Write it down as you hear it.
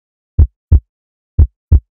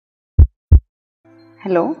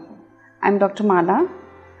Hello, I'm Dr. Mala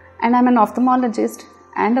and I'm an ophthalmologist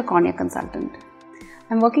and a cornea consultant.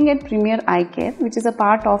 I'm working at Premier Eye Care, which is a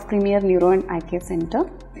part of Premier Neuro and Eye Care Center,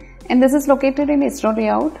 and this is located in ISRO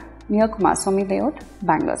layout near Kumaraswamy layout,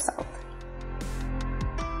 Bangalore South.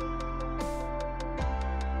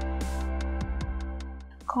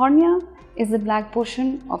 Cornea is the black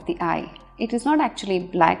portion of the eye. It is not actually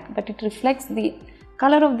black, but it reflects the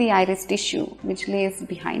color of the iris tissue which lays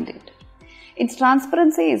behind it. Its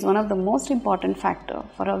transparency is one of the most important factors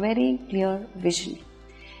for a very clear vision.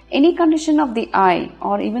 Any condition of the eye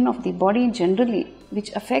or even of the body generally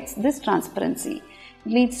which affects this transparency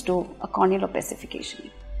leads to a corneal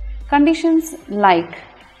opacification. Conditions like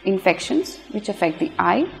infections which affect the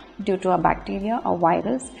eye due to a bacteria, a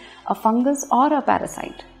virus, a fungus or a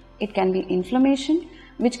parasite. It can be inflammation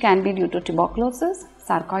which can be due to tuberculosis,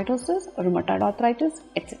 sarcoidosis, rheumatoid arthritis,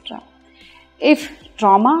 etc. If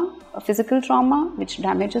trauma, a physical trauma which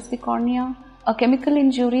damages the cornea, a chemical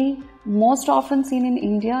injury most often seen in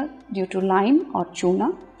India due to lime or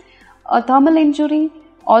chuna, a thermal injury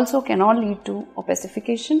also can all lead to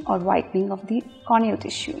opacification or whitening of the corneal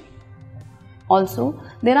tissue. Also,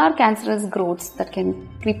 there are cancerous growths that can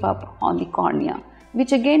creep up on the cornea,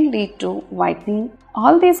 which again lead to whitening.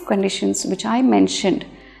 All these conditions which I mentioned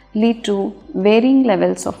lead to varying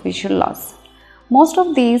levels of visual loss. Most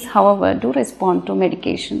of these, however, do respond to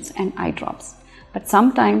medications and eye drops, but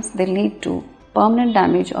sometimes they lead to permanent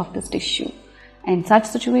damage of this tissue. In such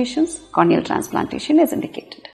situations, corneal transplantation is indicated.